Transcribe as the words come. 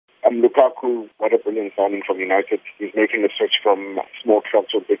Lukaku, what a brilliant signing from United. He's making a switch from small club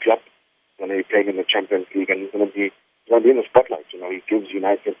to a big club. He's playing in the Champions League, and he's going to be in the spotlight. He gives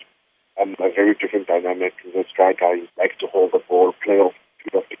United a very different dynamic. He's a striker. He likes to hold the ball, play off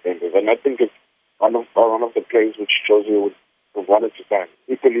defenders, and I think it's one of the players which shows you would wanted to sign.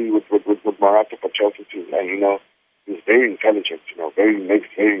 Equally with Morata for Chelsea too, and he's very intelligent. Makes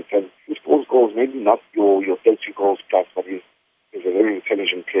very intelligent. He scores goals, maybe not your 30 goals plus, but he's a very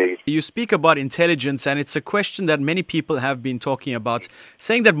intelligent player. You speak about intelligence, and it's a question that many people have been talking about,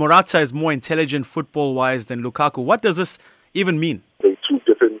 saying that Morata is more intelligent football-wise than Lukaku. What does this even mean? They're two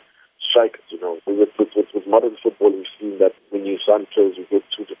different strikers, With modern football, we've seen that when you sign players, you get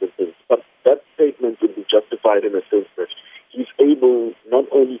two different things. But that statement would be justified in a sense that he's able not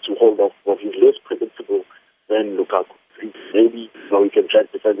only to hold off, but he's less predictable than Lukaku. Maybe he can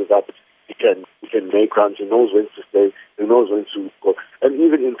drag defenders up. He can make runs. He knows when to stay. He knows when to go. And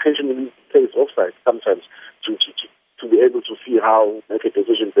even intentionally plays offside sometimes to be able to see how make a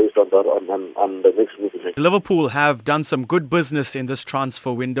decision based on the next move. Liverpool have done some good business in this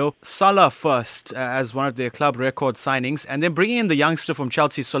transfer window. Salah first as one of their club record signings, and then bringing in the youngster from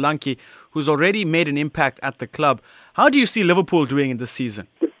Chelsea, Solanke, who's already made an impact at the club. How do you see Liverpool doing in this season?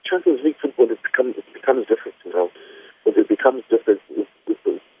 With Champions League football, it becomes different. It becomes different. It's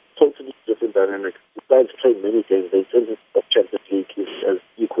a totally different dynamic. Besides playing many games, the intensity of Champions League is as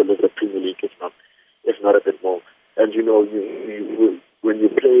equal as the Premier League, if not a bit more. And when you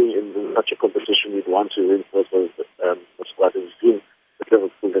play in such a competition, you'd want to reinforce the squad. And we've seen that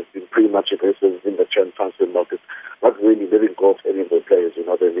Liverpool has been pretty much aggressive in the transfer market, not really letting go of any of their players.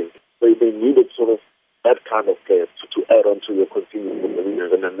 They needed sort of that kind of player to add on to your continuing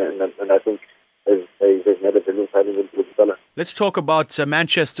and I think they've never been inside with Salah. Let's talk about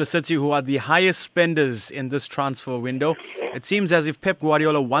Manchester City, who are the highest spenders in this transfer window. It seems as if Pep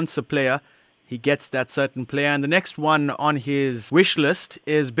Guardiola wants a player, he gets that certain player. And the next one on his wish list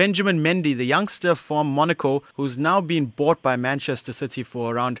is Benjamin Mendy, the youngster from Monaco, who's now been bought by Manchester City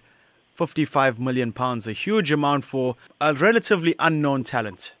for around £55 million, a huge amount for a relatively unknown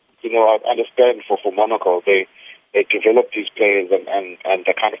talent. I understand for Monaco, they develop these players and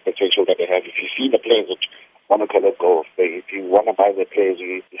the kind of potential that they have. If you see the players which Monaco let go of, if you want to buy their players,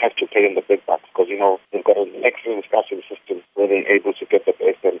 you have to pay them the big bucks because, they've got an excellent scouting system where they're able to get the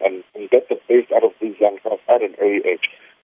best and get the best out of these young players at an early age.